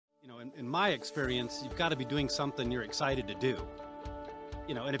in my experience, you've got to be doing something you're excited to do.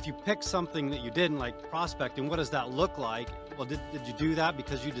 And if you pick something that you didn't, like prospecting, what does that look like? Well, did you do that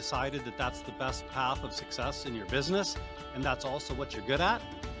because you decided that that's the best path of success in your business, and that's also what you're good at?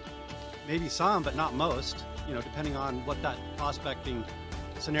 Maybe some, but not most. Depending on what that prospecting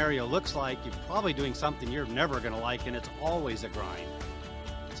scenario looks like, you're probably doing something you're never going to like, and it's always a grind.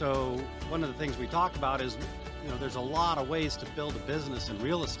 So one of the things we talk about is, there's a lot of ways to build a business in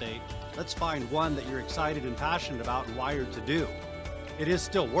real estate. Let's find one that you're excited and passionate about and wired to do. It is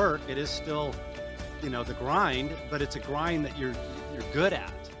still work. It is still, the grind, but it's a grind that you're good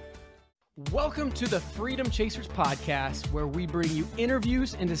at. Welcome to the Freedom Chasers podcast, where we bring you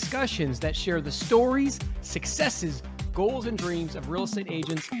interviews and discussions that share the stories, successes, goals, and dreams of real estate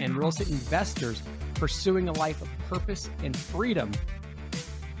agents and real estate investors pursuing a life of purpose and freedom.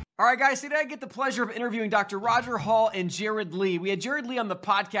 All right, guys, today I get the pleasure of interviewing Dr. Roger Hall and Jerod Lee. We had Jerod Lee on the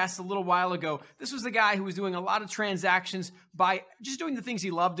podcast a little while ago. This was the guy who was doing a lot of transactions by just doing the things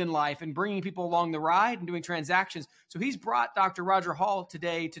he loved in life and bringing people along the ride and doing transactions. So he's brought Dr. Roger Hall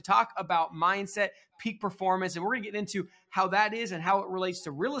today to talk about mindset, peak performance, and we're going to get into how that is and how it relates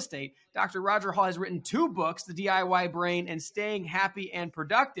to real estate. Dr. Roger Hall has written 2 books, The DIY Brain and Staying Happy and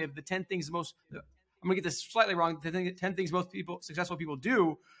Productive, the 10 things most, I'm going to get this slightly wrong, the 10 things most successful people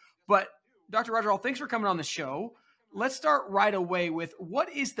do. But Dr. Roger Hall, thanks for coming on the show. Let's start right away with,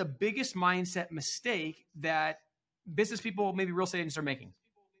 what is the biggest mindset mistake that business people, maybe real estate agents, are making?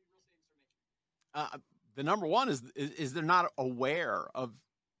 The number one is they're not aware of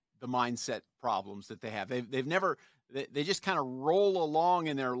the mindset problems that they have. They just kind of roll along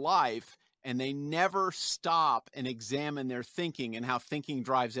in their life, and they never stop and examine their thinking and how thinking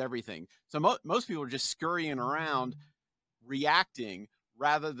drives everything. So most people are just scurrying around, reacting,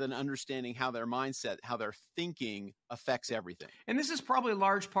 rather than understanding how their mindset, how their thinking affects everything. And this is probably a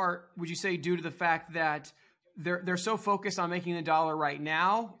large part, would you say, due to the fact that they're so focused on making the dollar right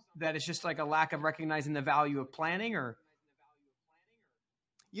now that it's just like a lack of recognizing the value of planning? Or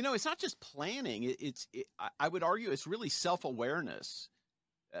it's not just planning. I would argue it's really self-awareness.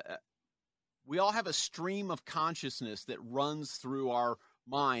 We all have a stream of consciousness that runs through our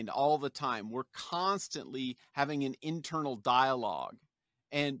mind all the time. We're constantly having an internal dialogue.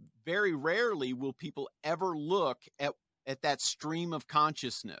 And very rarely will people ever look at that stream of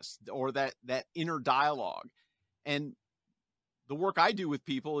consciousness or that inner dialogue. And the work I do with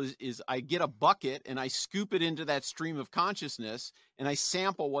people is I get a bucket and I scoop it into that stream of consciousness and I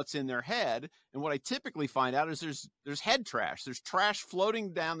sample what's in their head. And what I typically find out is there's head trash. There's trash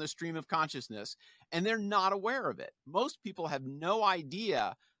floating down the stream of consciousness, and they're not aware of it. Most people have no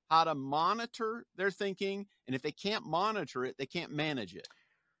idea how to monitor their thinking. And if they can't monitor it, they can't manage it.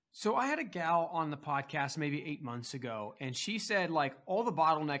 So I had a gal on the podcast maybe 8 months ago, and she said, like, all the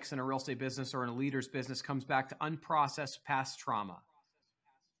bottlenecks in a real estate business or in a leader's business comes back to unprocessed past trauma.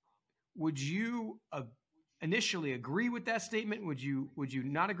 Would you initially agree with that statement? Would you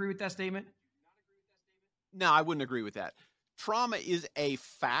not agree with that statement? No, I wouldn't agree with that. Trauma is a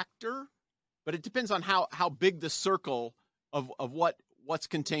factor, but it depends on how big the circle of what's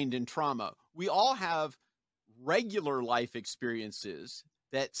contained in trauma. We all have regular life experiences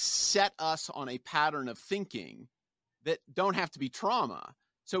that set us on a pattern of thinking that don't have to be trauma.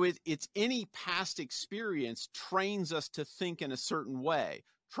 So it's any past experience trains us to think in a certain way.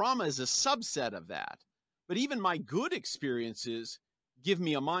 Trauma is a subset of that. But even my good experiences give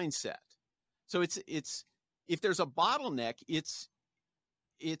me a mindset. So it's if there's a bottleneck, it's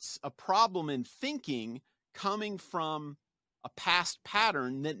a problem in thinking coming from a past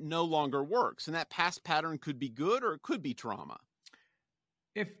pattern that no longer works. And that past pattern could be good or it could be trauma.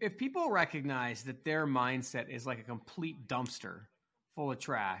 If people recognize that their mindset is like a complete dumpster full of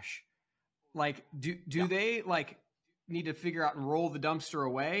trash, like do they like need to figure out and roll the dumpster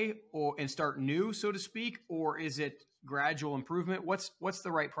away and start new, so to speak, or is it gradual improvement? What's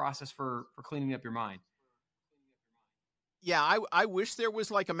the right process for cleaning up your mind? Yeah, I wish there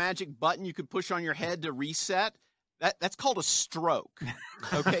was like a magic button you could push on your head to reset. That's called a stroke.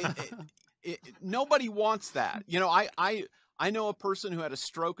 Okay, nobody wants that. I know a person who had a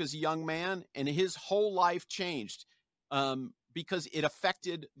stroke as a young man, and his whole life changed because it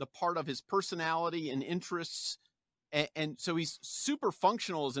affected the part of his personality and interests. And so he's super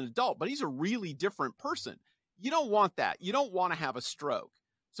functional as an adult, but he's a really different person. You don't want that. You don't want to have a stroke.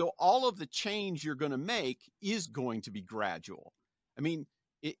 So all of the change you're going to make is going to be gradual. I mean,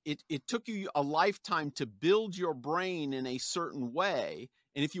 it took you a lifetime to build your brain in a certain way.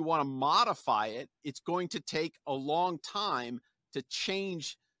 And if you want to modify it, it's going to take a long time to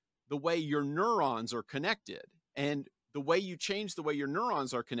change the way your neurons are connected. And the way you change the way your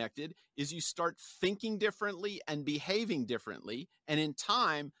neurons are connected is you start thinking differently and behaving differently. And in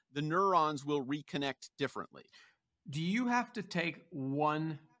time, the neurons will reconnect differently. Do you have to take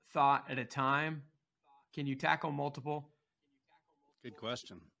one thought at a time? Can you tackle multiple? Good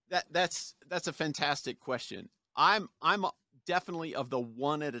question. That's a fantastic question. I'm definitely of the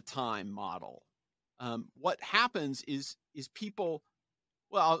one at a time model. What happens is people,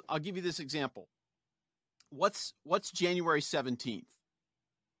 well, I'll give you this example. What's January 17th?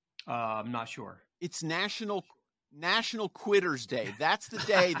 I'm not sure. It's National Quitters Day. That's the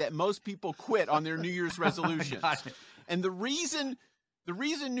day that most people quit on their New Year's resolutions. And the reason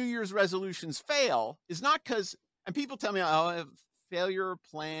New Year's resolutions fail is not because, and people tell me, oh, failure of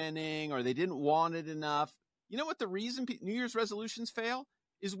planning, or they didn't want it enough. You know what the reason New Year's resolutions fail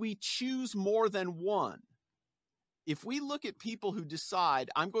is? We choose more than one. If we look at people who decide,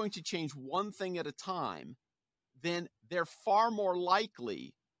 I'm going to change one thing at a time, then they're far more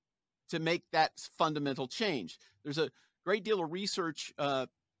likely to make that fundamental change. There's a great deal of research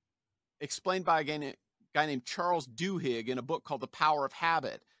explained by a guy named Charles Duhigg in a book called The Power of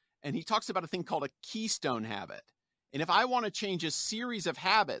Habit. And he talks about a thing called a keystone habit. And if I want to change a series of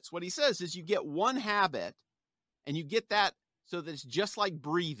habits, what he says is you get one habit and you get that so that it's just like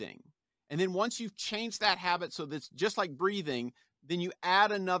breathing. And then once you've changed that habit so that it's just like breathing, then you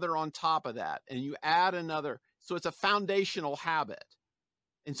add another on top of that, and you add another. So it's a foundational habit.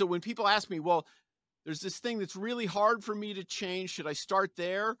 And so when people ask me, well, there's this thing that's really hard for me to change. Should I start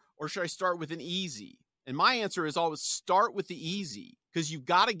there, or should I start with an easy? And my answer is always start with the easy, because you've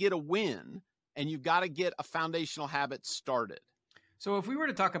got to get a win and you've got to get a foundational habit started. So if we were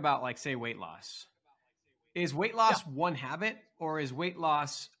to talk about, like, say, weight loss, is weight loss one habit, or is weight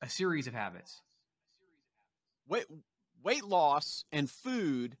loss a series of habits? Weight loss and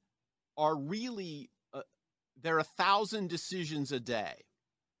food are really, there are 1,000 decisions a day.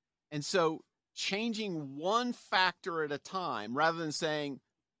 And so changing one factor at a time, rather than saying,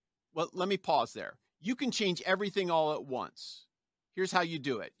 well, let me pause there. You can change everything all at once. Here's how you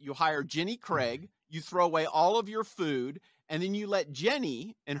do it. You hire Jenny Craig, you throw away all of your food, and then you let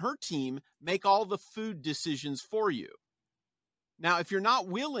Jenny and her team make all the food decisions for you. Now, if you're not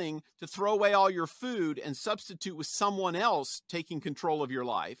willing to throw away all your food and substitute with someone else taking control of your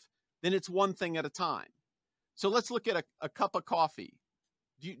life, then it's one thing at a time. So let's look at a cup of coffee.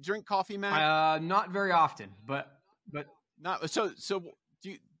 Do you drink coffee, Matt? Not very often, but not. So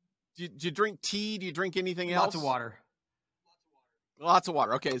do you drink tea? Do you drink anything else? Lots of water. Lots of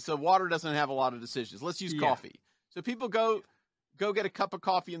water. Okay, so water doesn't have a lot of decisions. Let's use coffee. So people go get a cup of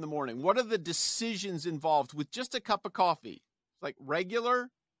coffee in the morning. What are the decisions involved with just a cup of coffee? Like regular,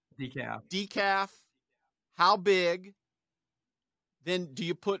 decaf, how big? Then do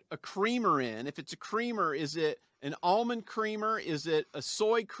you put a creamer in? If it's a creamer, is it an almond creamer? Is it a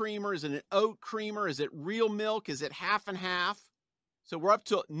soy creamer? Is it an oat creamer? Is it real milk? Is it half and half? So we're up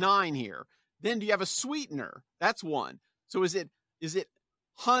to 9 here. Then do you have a sweetener? That's 1. So is it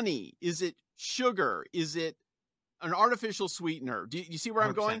honey? Is it sugar? Is it an artificial sweetener? Do you see where 100%.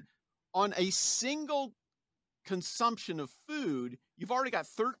 I'm going? On a single consumption of food, you've already got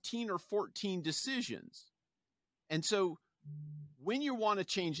 13 or 14 decisions. And so when you want to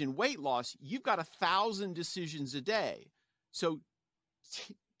change in weight loss, you've got 1,000 decisions a day. So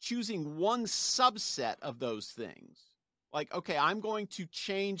choosing one subset of those things, like, okay, I'm going to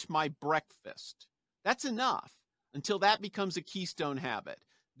change my breakfast. That's enough until that becomes a keystone habit.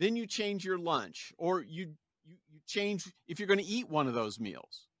 Then you change your lunch, or you change if you're going to eat one of those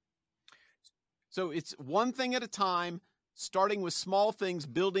meals. So it's one thing at a time, starting with small things,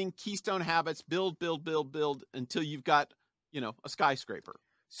 building keystone habits, build until you've got, a skyscraper.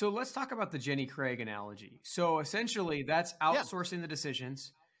 So let's talk about the Jenny Craig analogy. So essentially that's outsourcing the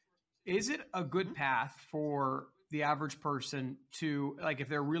decisions. Is it a good path for the average person to, like, if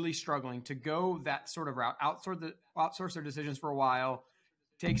they're really struggling, to go that sort of route, outsource their decisions for a while,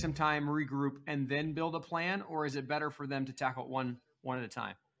 take some time, regroup, and then build a plan? Or is it better for them to tackle one at a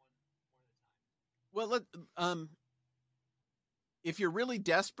time? Well, if you're really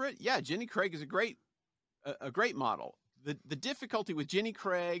desperate, Jenny Craig is a great model. The difficulty with Jenny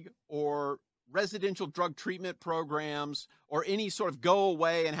Craig or residential drug treatment programs or any sort of go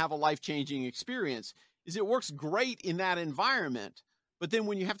away and have a life-changing experience is it works great in that environment, but then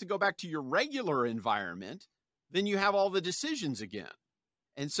when you have to go back to your regular environment, then you have all the decisions again.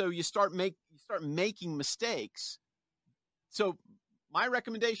 And so you start making mistakes. So my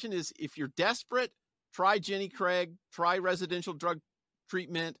recommendation is, if you're desperate, try Jenny Craig, try residential drug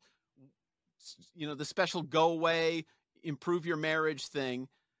treatment, the special go away, improve your marriage thing.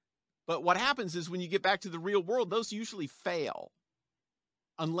 But what happens is when you get back to the real world, those usually fail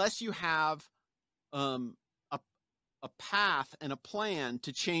unless you have a path and a plan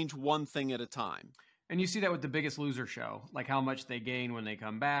to change one thing at a time. And you see that with the Biggest Loser show, like how much they gain when they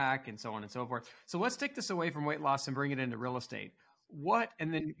come back and so on and so forth. So let's take this away from weight loss and bring it into real estate.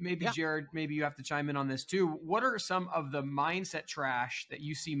 And then maybe Jerod, maybe you have to chime in on this too. What are some of the mindset trash that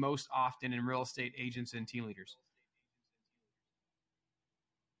you see most often in real estate agents and team leaders?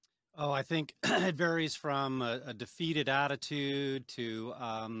 Oh, I think it varies from a defeated attitude to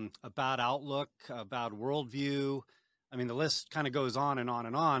a bad outlook, a bad worldview. I mean, the list kind of goes on and on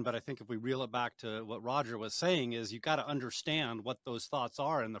and on, but I think if we reel it back to what Roger was saying is you got to understand what those thoughts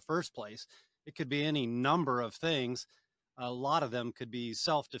are in the first place. It could be any number of things. A lot of them could be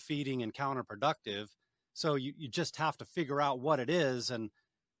self-defeating and counterproductive. So you just have to figure out what it is. And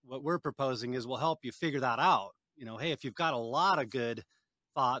what we're proposing is we'll help you figure that out. You know, hey, if you've got a lot of good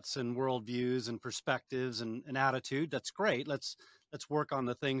thoughts and worldviews and perspectives and attitude, that's great. Let's work on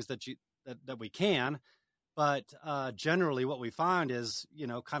the things that we can. But generally what we find is, you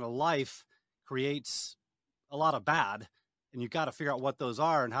know, kind of life creates a lot of bad, and you've got to figure out what those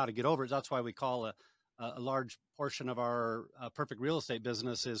are and how to get over it. That's why we call a large portion of our perfect real estate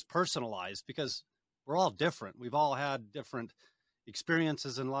business is personalized, because we're all different. We've all had different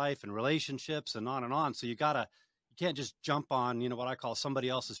experiences in life and relationships and on and on. So you can't just jump on, you know, what I call somebody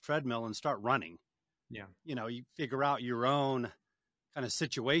else's treadmill and start running. Yeah. You know, you figure out your own kind of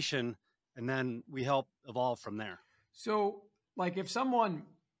situation, and then we help evolve from there. So like if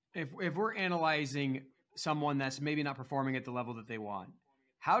we're analyzing someone that's maybe not performing at the level that they want,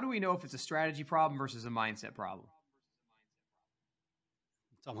 how do we know if it's a strategy problem versus a mindset problem?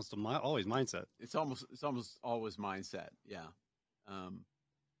 It's almost always mindset. It's almost always mindset. Yeah.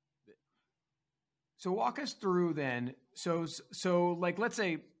 So walk us through then. So like, let's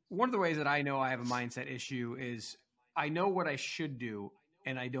say one of the ways that I know I have a mindset issue is I know what I should do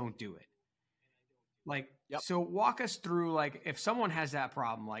and I don't do it. Like, yep. So walk us through, like, if someone has that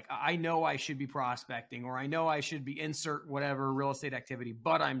problem, like I know I should be prospecting, or I know I should be insert whatever real estate activity,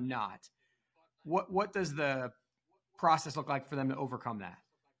 but I'm not. What does the process look like for them to overcome that?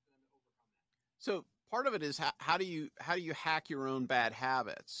 So part of it is how do you hack your own bad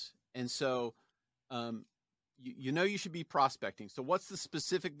habits? And so, you know you should be prospecting. So what's the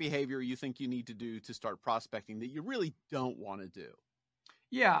specific behavior you think you need to do to start prospecting that you really don't want to do?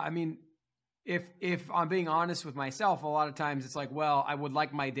 Yeah, I mean, if I'm being honest with myself, a lot of times it's like, well, I would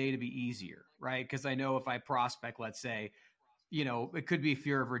like my day to be easier, right? Because I know if I prospect, let's say, you know, it could be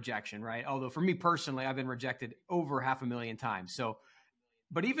fear of rejection, right? Although for me personally, I've been rejected over 500,000 times. So,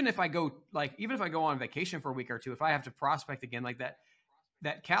 but even if I go on vacation for a week or two, if I have to prospect again like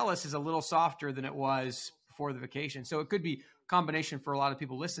that callus is a little softer than it was before the vacation. So it could be a combination for a lot of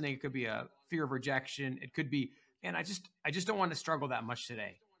people listening. It could be a fear of rejection. It could be, and I just don't want to struggle that much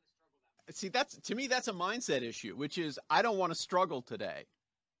today. See, to me, that's a mindset issue, which is I don't want to struggle today.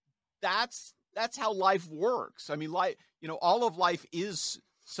 That's how life works. I mean, all of life is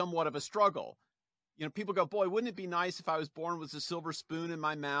somewhat of a struggle. You know, people go, boy, wouldn't it be nice if I was born with a silver spoon in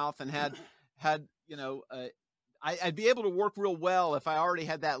my mouth and had I'd be able to work real well if I already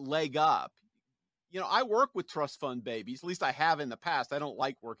had that leg up. You know, I work with trust fund babies. At least I have in the past. I don't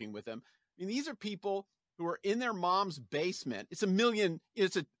like working with them. I mean, these are people who are in their mom's basement. It's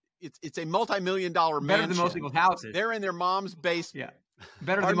a multi-million-dollar mansion. Better than most people's houses. They're in their mom's basement. Yeah.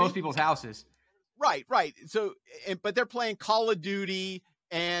 Better than most people's houses. Right. So, but they're playing Call of Duty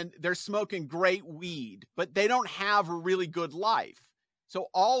and they're smoking great weed, but they don't have a really good life. So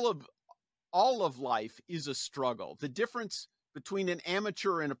all of life is a struggle. The difference between an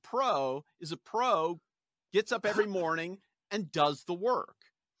amateur and a pro is a pro gets up every morning and does the work.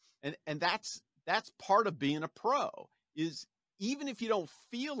 And that's part of being a pro is even if you don't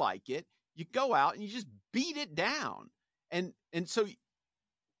feel like it, you go out and you just beat it down. And so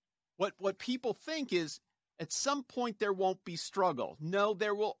what people think is at some point there won't be struggle. No,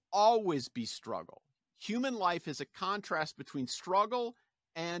 there will always be struggle. Human life is a contrast between struggle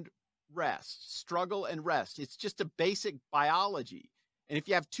and rest, struggle and rest. It's just a basic biology. And if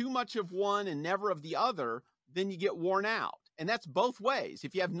you have too much of one and never of the other, then you get worn out. And that's both ways.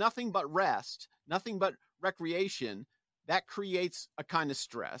 If you have nothing but rest, nothing but recreation, that creates a kind of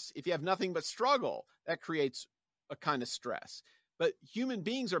stress. If you have nothing but struggle, that creates a kind of stress. But human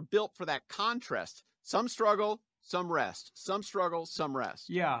beings are built for that contrast. Some struggle, some rest. Some struggle, some rest.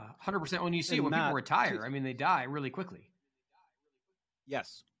 Yeah, 100%. When you see when people retire, I mean, they die really quickly.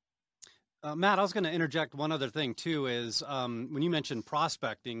 Yes. Matt, I was going to interject one other thing too, is when you mentioned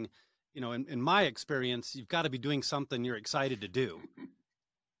prospecting, you know, in my experience, you've got to be doing something you're excited to do.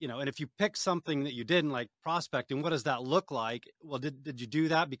 And if you pick something that you didn't, like prospecting, what does that look like? Well, did you do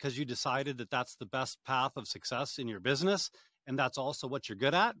that because you decided that that's the best path of success in your business, and that's also what you're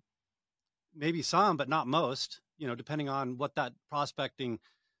good at? Maybe some, but not most. Depending on what that prospecting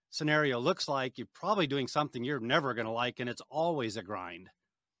scenario looks like, you're probably doing something you're never going to like, and it's always a grind.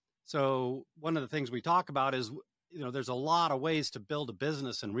 So one of the things we talk about is, there's a lot of ways to build a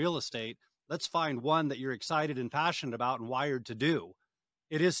business in real estate. Let's find one that you're excited and passionate about and wired to do.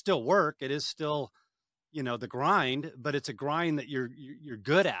 It is still work. It is still, the grind, but it's a grind that you're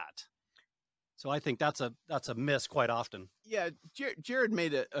good at. So I think that's a miss quite often. Yeah, Jerod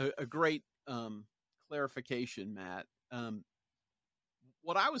made a great clarification, Matt.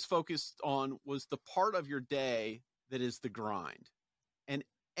 What I was focused on was the part of your day that is the grind, and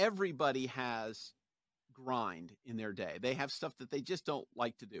everybody has grind in their day. They have stuff that they just don't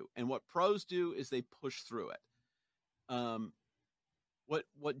like to do, and what pros do is they push through it.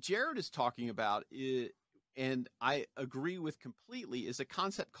 What Jerod is talking about is, and I agree with completely, is a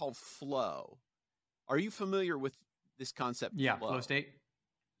concept called flow. Are you familiar with this concept? Yeah, flow state.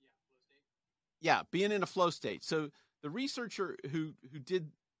 Yeah, being in a flow state. So the researcher who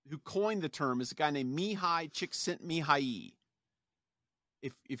coined the term is a guy named Mihai Csikszentmihalyi.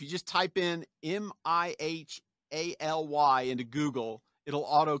 If you just type in Mihaly into Google, it'll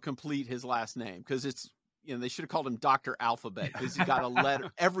autocomplete his last name, because it's, they should have called him Dr. Alphabet, because he's got a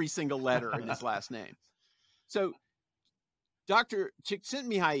letter, every single letter in his last name. So Dr.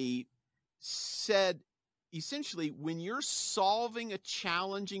 Csikszentmihalyi said, essentially, when you're solving a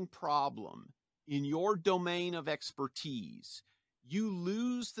challenging problem in your domain of expertise, you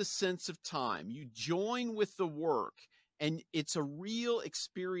lose the sense of time. You join with the work, and it's a real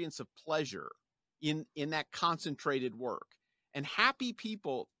experience of pleasure in that concentrated work. And happy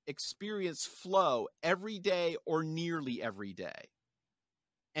people experience flow every day or nearly every day.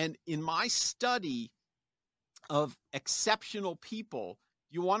 And in my study of exceptional people,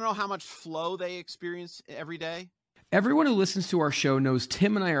 you want to know how much flow they experience every day? Everyone who listens to our show knows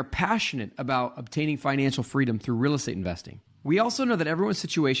Tim and I are passionate about obtaining financial freedom through real estate investing. We also know that everyone's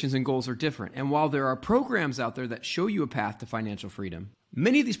situations and goals are different, and while there are programs out there that show you a path to financial freedom,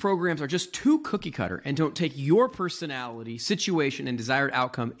 many of these programs are just too cookie cutter and don't take your personality, situation, and desired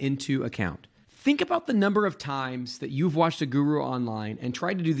outcome into account. Think about the number of times that you've watched a guru online and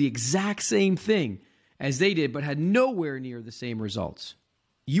tried to do the exact same thing as they did, but had nowhere near the same results.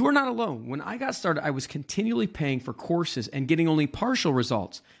 You are not alone. When I got started, I was continually paying for courses and getting only partial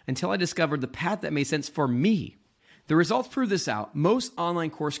results until I discovered the path that made sense for me. The results prove this out. Most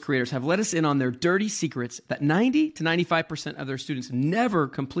online course creators have let us in on their dirty secrets that 90 to 95% of their students never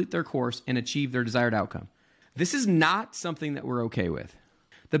complete their course and achieve their desired outcome. This is not something that we're okay with.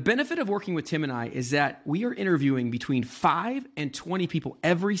 The benefit of working with Tim and I is that we are interviewing between 5 and 20 people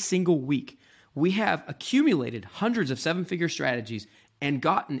every single week. We have accumulated hundreds of seven-figure strategies and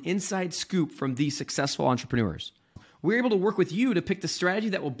gotten inside scoop from these successful entrepreneurs. We're able to work with you to pick the strategy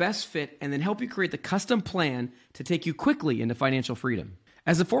that will best fit and then help you create the custom plan to take you quickly into financial freedom.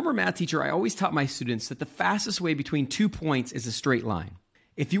 As a former math teacher, I always taught my students that the fastest way between 2 points is a straight line.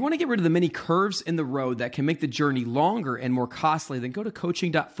 If you want to get rid of the many curves in the road that can make the journey longer and more costly, then go to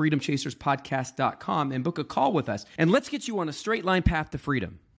coaching.freedomchaserspodcast.com and book a call with us. And let's get you on a straight line path to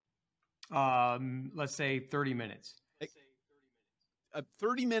freedom. Let's say 30 minutes.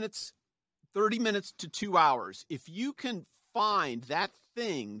 30 minutes to 2 hours. If you can find that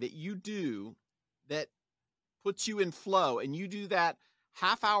thing that you do that puts you in flow, and you do that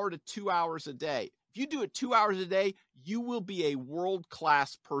half hour to 2 hours a day, if you do it 2 hours a day, you will be a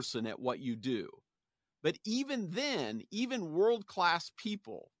world-class person at what you do. But even then, even world-class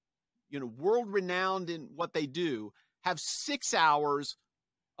people, world-renowned in what they do, have 6 hours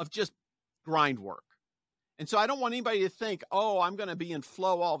of just grind work. And so I don't want anybody to think, I'm going to be in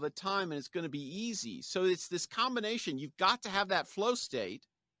flow all the time and it's going to be easy. So it's this combination. You've got to have that flow state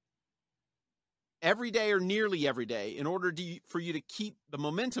every day or nearly every day in order for you to keep the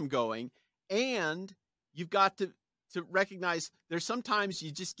momentum going. And you've got to recognize there's sometimes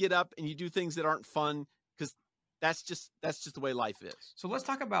you just get up and you do things that aren't fun, because that's just the way life is. So let's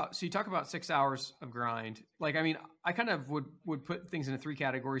talk about, you talk about 6 hours of grind. I kind of would put things into 3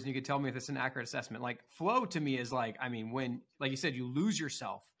 categories, and you could tell me if it's an accurate assessment. Like, flow to me is when, like you said, you lose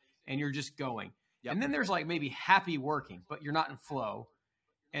yourself and you're just going. Yep. And then there's maybe happy working, but you're not in flow.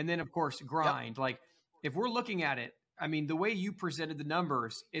 And then of course, grind. Yep. If we're looking at it, the way you presented the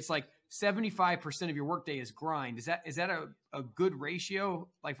numbers, it's 75% of your workday is grind. Is that a good ratio,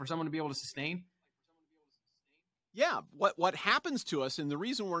 for someone to be able to sustain? Yeah. What happens to us, and the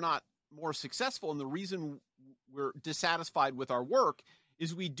reason we're not more successful and the reason we're dissatisfied with our work,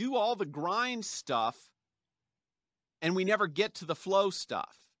 is we do all the grind stuff and we never get to the flow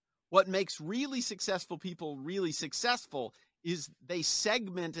stuff. What makes really successful people really successful is they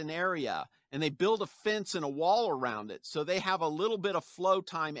segment an area and they build a fence and a wall around it. So they have a little bit of flow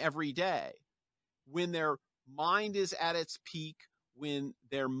time every day when their mind is at its peak, when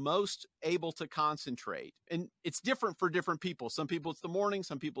they're most able to concentrate. And it's different for different people. Some people it's the morning,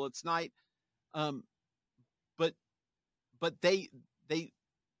 some people it's night. But they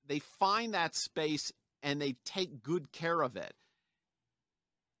find that space and they take good care of it.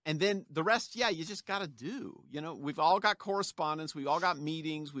 And then the rest, you just got to do. We've all got correspondence, we've all got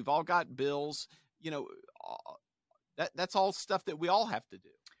meetings, we've all got bills. That's all stuff that we all have to do.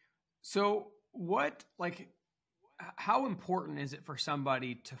 So how important is it for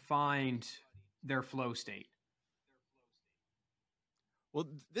somebody to find their flow state? Well,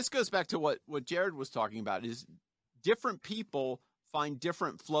 this goes back to what Jerod was talking about, is different people find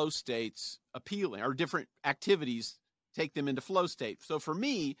different flow states appealing, or different activities take them into flow state. So for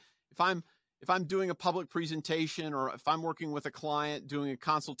me, if I'm doing a public presentation, or if I'm working with a client doing a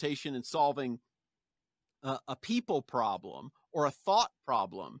consultation and solving a people problem or a thought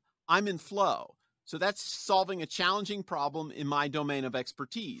problem, I'm in flow. So that's solving a challenging problem in my domain of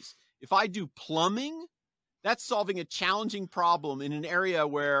expertise. If I do plumbing, that's solving a challenging problem in an area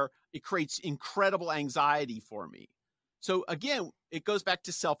where it creates incredible anxiety for me. So again, it goes back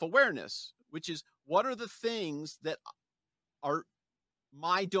to self-awareness, which is, what are the things that are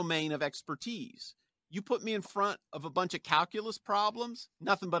my domain of expertise? You put me in front of a bunch of calculus problems,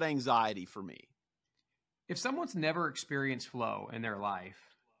 nothing but anxiety for me. If someone's never experienced flow in their life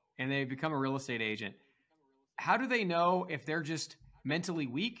and they become a real estate agent, how do they know if they're just mentally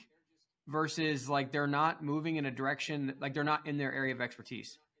weak versus like they're not moving in a direction, like they're not in their area of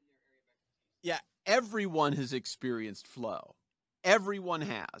expertise? Yeah, everyone has experienced flow. Everyone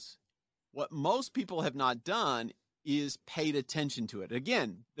has. What most people have not done is paid attention to it.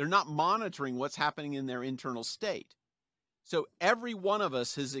 Again, they're not monitoring what's happening in their internal state. So every one of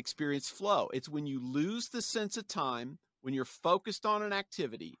us has experienced flow. It's when you lose the sense of time, when you're focused on an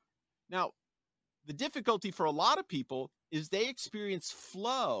activity. Now, the difficulty for a lot of people is they experience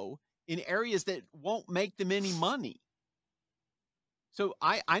flow in areas that won't make them any money. So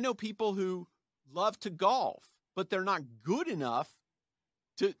I know people who love to golf, but they're not good enough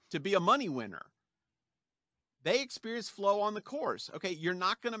to be a money winner. They experience flow on the course. Okay, you're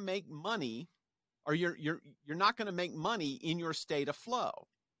not going to make money, or you're not going to make money in your state of flow.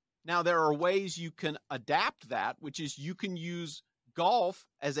 Now, there are ways you can adapt that, which is you can use golf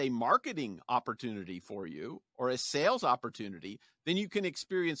as a marketing opportunity for you, or a sales opportunity. Then you can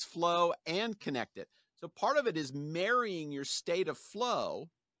experience flow and connect it. So part of it is marrying your state of flow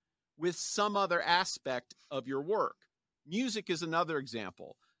with some other aspect of your work. Music is another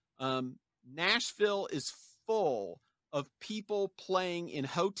example. Nashville is full of people playing in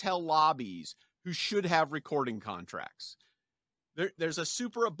hotel lobbies who should have recording contracts. There's a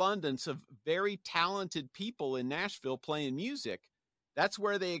superabundance of very talented people in Nashville playing music. That's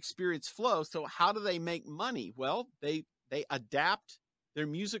where they experience flow. So how do they make money? Well, they adapt their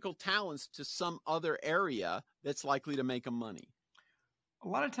musical talents to some other area that's likely to make them money. A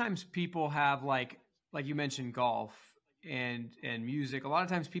lot of times people have like you mentioned, golf and music. A lot of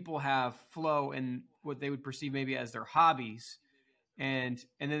times people have flow in what they would perceive maybe as their hobbies, and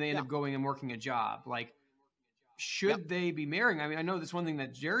then they end up going and working a job. Like, should they be marrying? I mean, I know that's one thing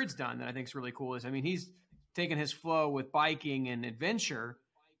that Jerod's done that I think is really cool is, I mean, he's taken his flow with biking and adventure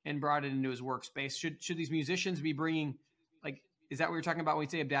and brought it into his workspace. Should these musicians be bringing, like, is that what you're talking about when we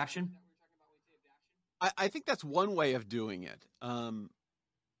say adaptation? I think that's one way of doing it.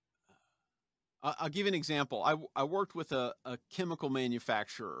 I'll give you an example. I worked with a chemical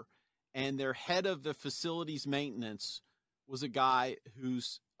manufacturer, and their head of the facilities maintenance was a guy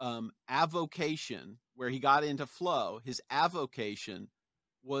whose avocation, where he got into flow, his avocation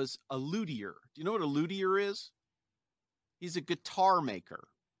was a luthier. Do you know what a luthier is? He's a guitar maker.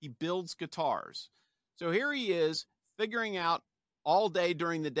 He builds guitars. So here he is figuring out all day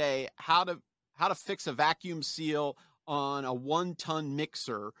during the day how to fix a vacuum seal on a 1-ton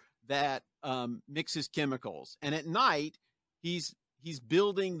mixer that mixes chemicals. And at night, he's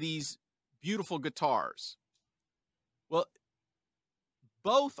building these beautiful guitars. Well,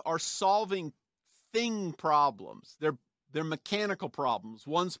 both are solving thing problems. They're mechanical problems.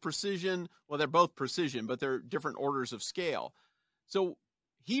 One's precision. Well, they're both precision, but they're different orders of scale. So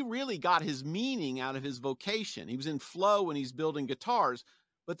he really got his meaning out of his vocation. He was in flow when he's building guitars,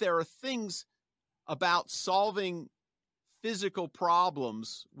 but there are things about solving physical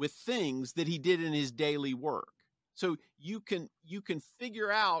problems with things that he did in his daily work. So you can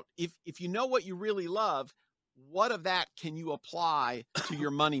figure out if you know what you really love, what of that can you apply to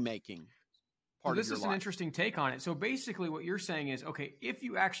your money making part This of your is life? an interesting take on it. So basically what you're saying is, okay, if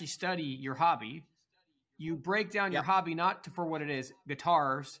you actually study your hobby, you break down your Yep. hobby not for what it is,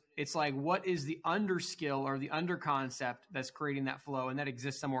 guitars. It's like, what is the under skill or the under concept that's creating that flow, and that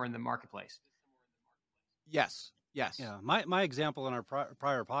exists somewhere in the marketplace? Yes. Yes. Yeah, my example in our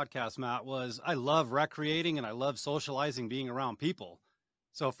prior podcast, Matt, was I love recreating and I love socializing, being around people.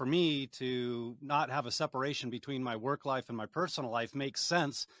 So for me to not have a separation between my work life and my personal life makes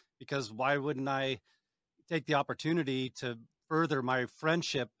sense, because why wouldn't I take the opportunity to further my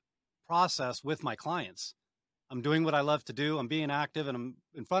friendship process with my clients? I'm doing what I love to do. I'm being active and I'm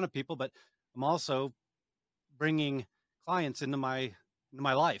in front of people, but I'm also bringing clients into my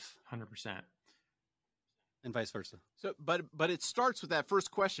life 100%. and vice versa. So, but it starts with that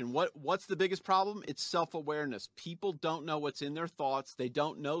first question. What's the biggest problem? It's self-awareness. People don't know what's in their thoughts. They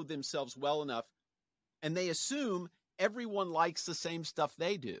don't know themselves well enough, and they assume everyone likes the same stuff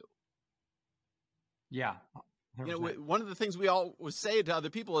they do. Yeah. 100%. You know, one of the things we always say to other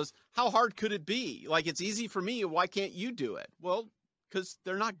people is, how hard could it be? Like, it's easy for me. Why can't you do it? Well, because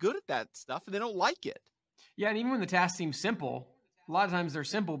they're not good at that stuff and they don't like it. Yeah, and even when the task seems simple, a lot of times they're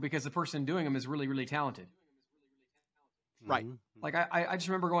simple because the person doing them is really, really talented. Right. Mm-hmm. Like I just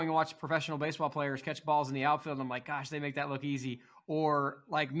remember going to watch professional baseball players catch balls in the outfield, and I'm like, gosh, they make that look easy. Or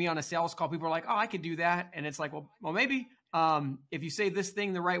like me on a sales call, people are like, oh, I could do that. And it's like, well, maybe if you say this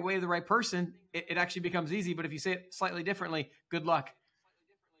thing the right way to the right person, it actually becomes easy. But if you say it slightly differently, good luck.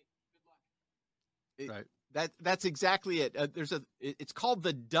 Right. That's exactly it. It's called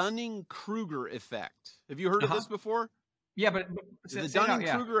the Dunning-Kruger effect. Have you heard of this before? Yeah, but The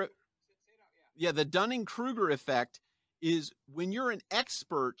Dunning-Kruger. Yeah, the Dunning-Kruger effect is when you're an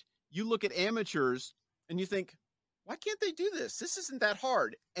expert, you look at amateurs and you think, why can't they do this? This isn't that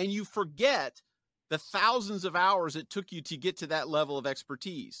hard. And you forget the thousands of hours it took you to get to that level of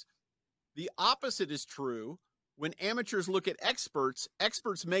expertise. The opposite is true. When amateurs look at experts,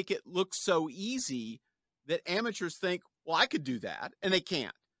 experts make it look so easy that amateurs think, well, I could do that, and they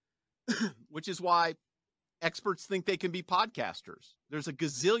can't, which is why experts think they can be podcasters. There's a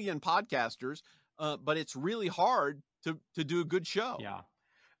gazillion podcasters, but it's really hard to do a good show. Yeah.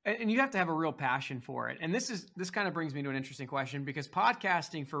 And you have to have a real passion for it. And this kind of brings me to an interesting question, because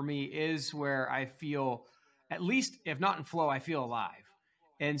podcasting for me is where I feel, at least if not in flow, I feel alive.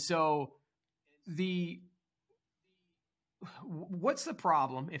 And so what's the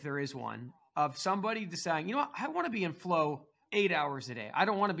problem, if there is one, of somebody deciding, you know what, I want to be in flow 8 hours a day. I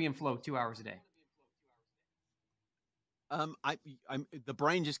don't want to be in flow 2 hours a day. The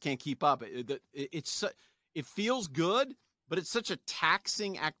brain just can't keep up. It feels good, but it's such a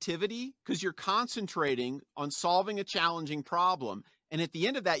taxing activity because you're concentrating on solving a challenging problem. And at the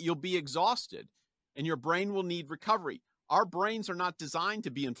end of that, you'll be exhausted and your brain will need recovery. Our brains are not designed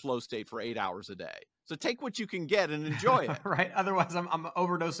to be in flow state for 8 hours a day. So take what you can get and enjoy it. Right. Otherwise, I'm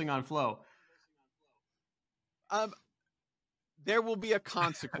overdosing on flow. There will be a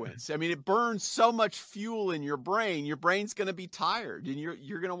consequence. I mean, it burns so much fuel in your brain. Your brain's going to be tired and you're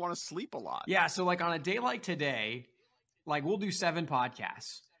going to want to sleep a lot. Yeah. So like on a day like today, like we'll do 7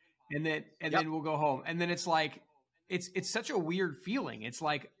 podcasts and then we'll go home. And then it's like, it's such a weird feeling. It's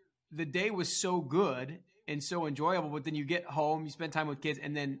like the day was so good and so enjoyable, but then you get home, you spend time with kids,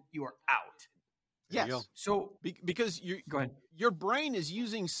 and then you are out. Yes. You So because go ahead. Your brain is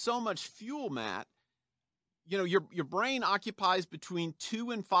using so much fuel, Matt. You know, your brain occupies between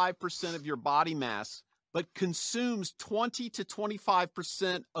 2 and 5% of your body mass, but consumes 20 to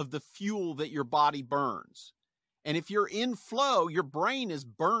 25% of the fuel that your body burns. And if you're in flow, your brain is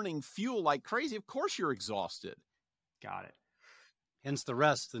burning fuel like crazy. Of course you're exhausted. Got it. Hence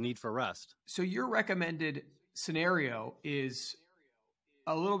the need for rest. So your recommended scenario is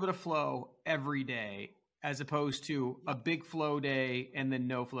a little bit of flow every day, as opposed to a big flow day and then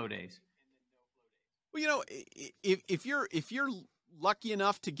no flow days. Well, you know, if you're lucky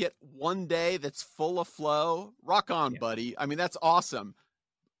enough to get one day that's full of flow, rock on, buddy. I mean, that's awesome.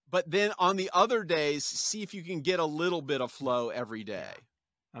 But then on the other days, see if you can get a little bit of flow every day.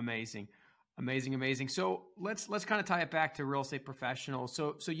 Amazing. So let's kind of tie it back to real estate professionals.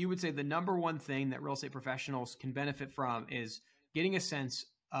 So you would say the number one thing that real estate professionals can benefit from is getting a sense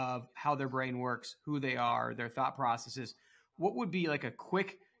of how their brain works, who they are, their thought processes. What would be like a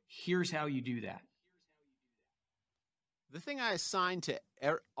quick, here's how you do that? The thing I assign to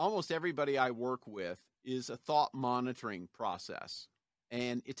almost everybody I work with is a thought monitoring process.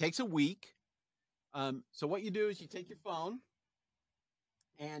 And it takes a week. So what you do is you take your phone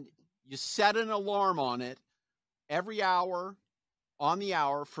and you set an alarm on it every hour on the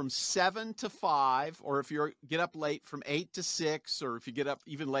hour from 7 to 5, or if you get up late from 8 to 6, or if you get up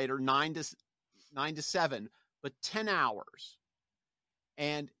even later, 9 to 7, but 10 hours.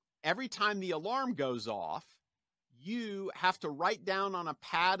 And every time the alarm goes off, you have to write down on a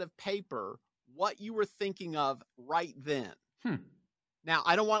pad of paper what you were thinking of right then. Now,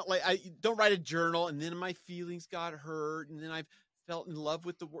 I don't write a journal and then my feelings got hurt and then I've felt in love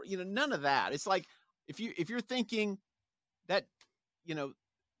with the world. None of that. It's like if you're thinking that,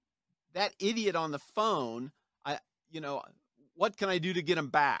 that idiot on the phone, what can I do to get him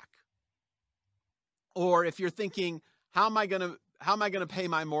back? Or if you're thinking, how am I going to pay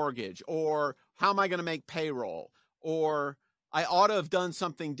my mortgage? Or how am I going to make payroll? Or I ought to have done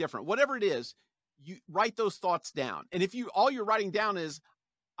something different. Whatever it is, you write those thoughts down. And if all you're writing down is,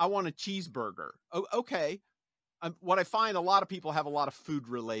 I want a cheeseburger. Oh, okay. What I find, a lot of people have a lot of food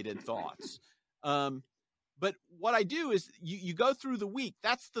related thoughts. But what I do is you go through the week.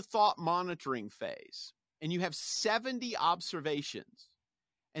 That's the thought monitoring phase. And you have 70 observations.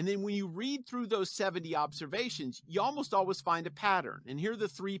 And then when you read through those 70 observations, you almost always find a pattern. And here are the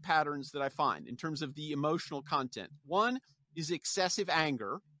 3 patterns that I find in terms of the emotional content. One is excessive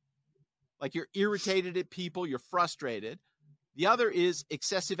anger, like you're irritated at people, you're frustrated. The other is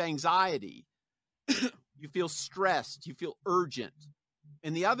excessive anxiety. You feel stressed, you feel urgent.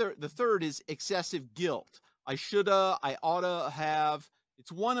 And the third is excessive guilt. I shoulda, I oughta have.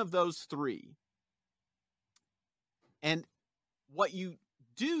 It's one of those 3. And what you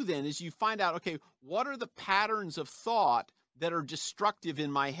do then is you find out, okay, what are the patterns of thought that are destructive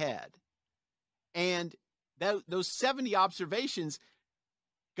in my head? And those 70 observations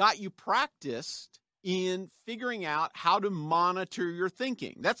got you practiced in figuring out how to monitor your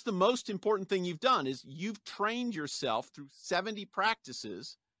thinking. That's the most important thing you've done, is you've trained yourself through 70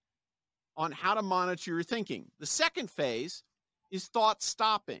 practices on how to monitor your thinking. The second phase is thought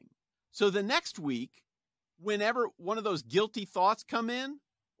stopping. So the next week, whenever one of those guilty thoughts come in,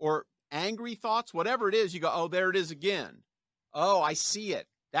 or angry thoughts, whatever it is, you go, oh, there it is again. Oh, I see it.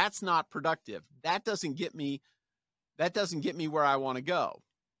 That's not productive. That doesn't get me where I want to go.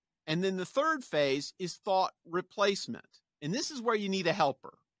 And then the third phase is thought replacement. And this is where you need a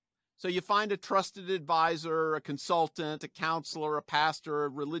helper. So you find a trusted advisor, a consultant, a counselor, a pastor, a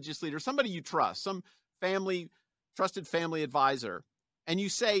religious leader, somebody you trust, some trusted family advisor. And you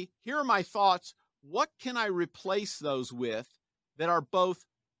say, here are my thoughts. What can I replace those with that are both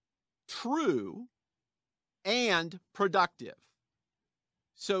true and productive?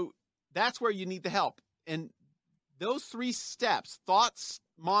 So that's where you need the help. And those 3 steps, thoughts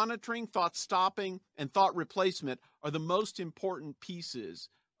monitoring, thought stopping, and thought replacement, are the most important pieces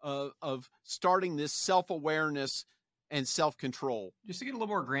of starting this self-awareness and self-control. Just to get a little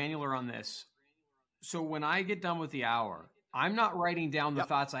more granular on this. So when I get done with the hour, I'm not writing down the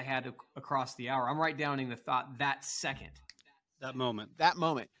thoughts I had across the hour. I'm writing down the thought that second. That moment.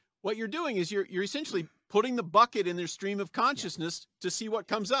 What you're doing is you're essentially putting the bucket in their stream of consciousness to see what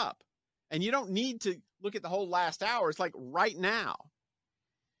comes up. And you don't need to look at the whole last hour. It's like right now.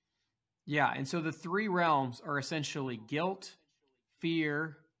 Yeah. And so the 3 realms are essentially guilt,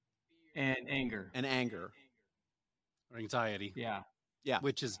 fear, and anger. Or anxiety. Yeah.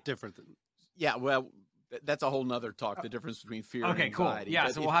 Which is different than. Yeah. Well, that's a whole nother talk. The difference between fear and anxiety. Cool. Yeah.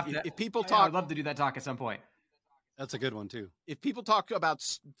 But so we'll have to. If people talk, I'd love to do that talk at some point. That's a good one too. If people talk about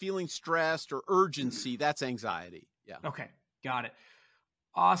feeling stressed or urgency, that's anxiety. Yeah. Okay. Got it.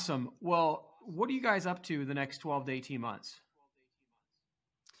 Awesome. Well, what are you guys up to the next 12 to 18 months?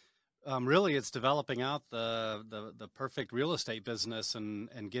 Really, it's developing out the perfect real estate business and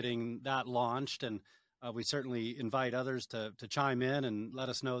getting that launched. And we certainly invite others to chime in and let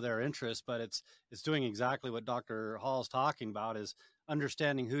us know their interest. But it's doing exactly what Dr. Hall's talking about, is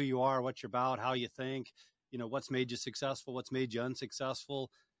understanding who you are, what you're about, how you think, what's made you successful, what's made you unsuccessful,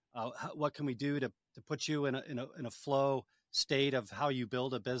 what can we do to put you in a flow state of how you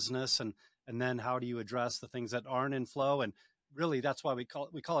build a business, and then how do you address the things that aren't in flow. And really, that's why we call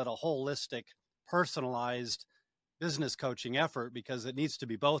it a holistic, personalized business coaching effort, because it needs to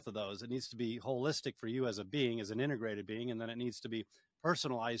be both of those. It needs to be holistic for you as a being, as an integrated being, and then it needs to be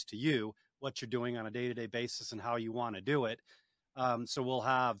personalized to you, what you're doing on a day-to-day basis and how you want to do it. So we'll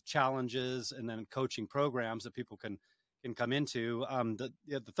have challenges and then coaching programs that people can come into.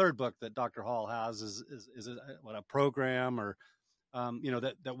 The third book that Dr. Hall has is a program, or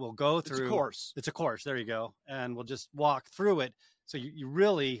that we'll go through. It's a course. It's a course. There you go. And we'll just walk through it. So you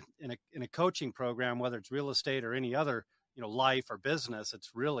really, in a coaching program, whether it's real estate or any other, life or business, it's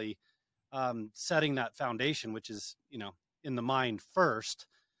really setting that foundation, which is, in the mind first,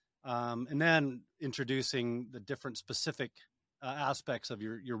 and then introducing the different specific aspects of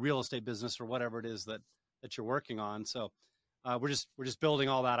your real estate business or whatever it is that you're working on. So we're just building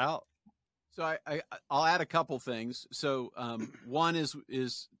all that out. So I'll add a couple things. So one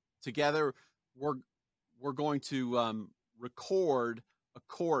is together we're going to record a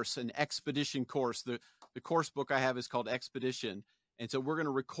course, an expedition course. The course book I have is called Expedition, and so we're going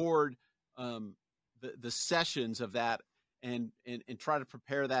to record the sessions of that and try to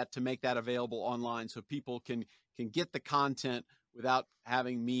prepare that to make that available online so people can get the content without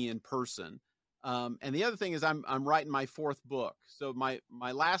having me in person. And the other thing is I'm writing my fourth book. So my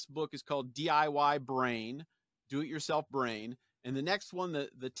last book is called DIY Brain, Do It Yourself Brain. And the next one,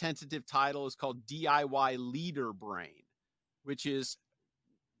 the tentative title is called DIY Leader Brain, which is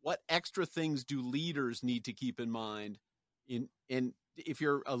what extra things do leaders need to keep in mind in if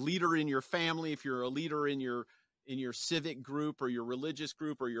you're a leader in your family, if you're a leader in your civic group or your religious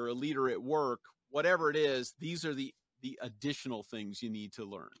group, or you're a leader at work, whatever it is, these are the additional things you need to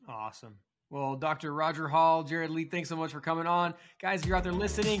learn. Awesome. Well, Dr. Roger Hall, Jerod Lee, thanks so much for coming on. Guys, if you're out there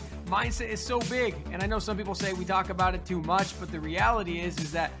listening, mindset is so big. And I know some people say we talk about it too much, but the reality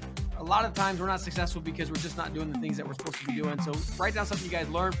is that a lot of times we're not successful because we're just not doing the things that we're supposed to be doing. So write down something you guys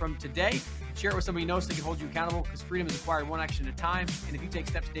learned from today. Share it with somebody you know so they can hold you accountable, because freedom is acquired one action at a time. And if you take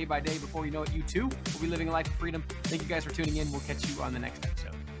steps day by day, before you know it, you too will be living a life of freedom. Thank you guys for tuning in. We'll catch you on the next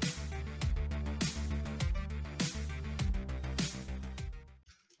episode.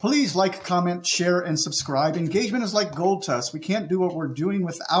 Please like, comment, share, and subscribe. Engagement is like gold to us. We can't do what we're doing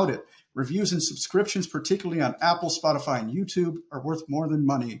without it. Reviews and subscriptions, particularly on Apple, Spotify, and YouTube, are worth more than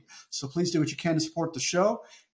money. So please do what you can to support the show.